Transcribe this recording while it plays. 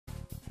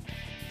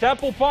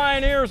Temple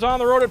Pioneers on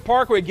the road at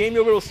Parkway. Game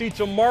you'll be able to see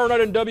tomorrow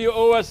night in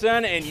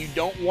WOSN, and you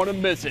don't want to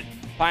miss it.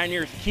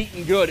 Pioneers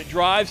Keaton Good. It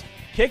drives,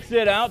 kicks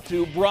it out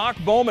to Brock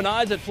Bowman.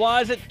 Eyes it,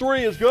 flies it.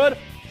 3 is good.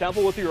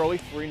 Temple with the early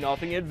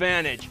 3-0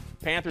 advantage.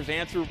 Panthers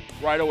answer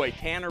right away.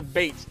 Tanner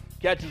Bates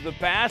catches the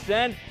pass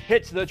and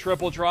hits the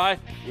triple try.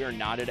 We are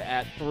knotted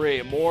at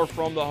 3. More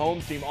from the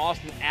home team.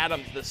 Austin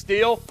Adams, the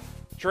steal.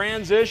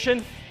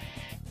 Transition.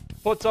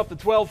 Puts up the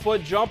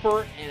 12-foot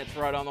jumper, and it's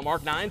right on the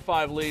mark.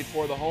 9-5 lead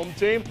for the home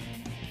team.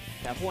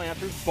 Temple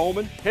answers.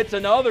 Bowman hits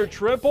another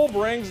triple,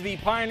 brings the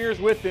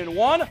Pioneers within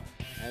 1.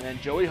 And then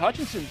Joey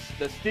Hutchinson,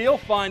 the steal,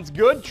 finds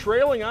Good,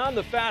 trailing on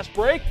the fast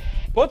break.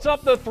 Puts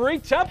up the 3.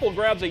 Temple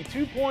grabs a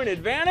 2-point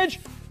advantage.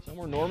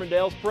 Somewhere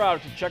Normandale's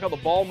proud. To check out the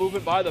ball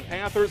movement by the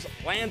Panthers.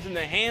 Lands in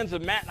the hands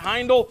of Matt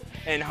Heindel,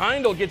 and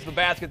Heindel gets the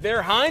basket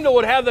there. Heindel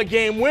would have the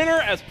game winner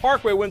as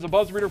Parkway wins a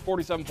buzzer beater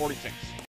 47-46.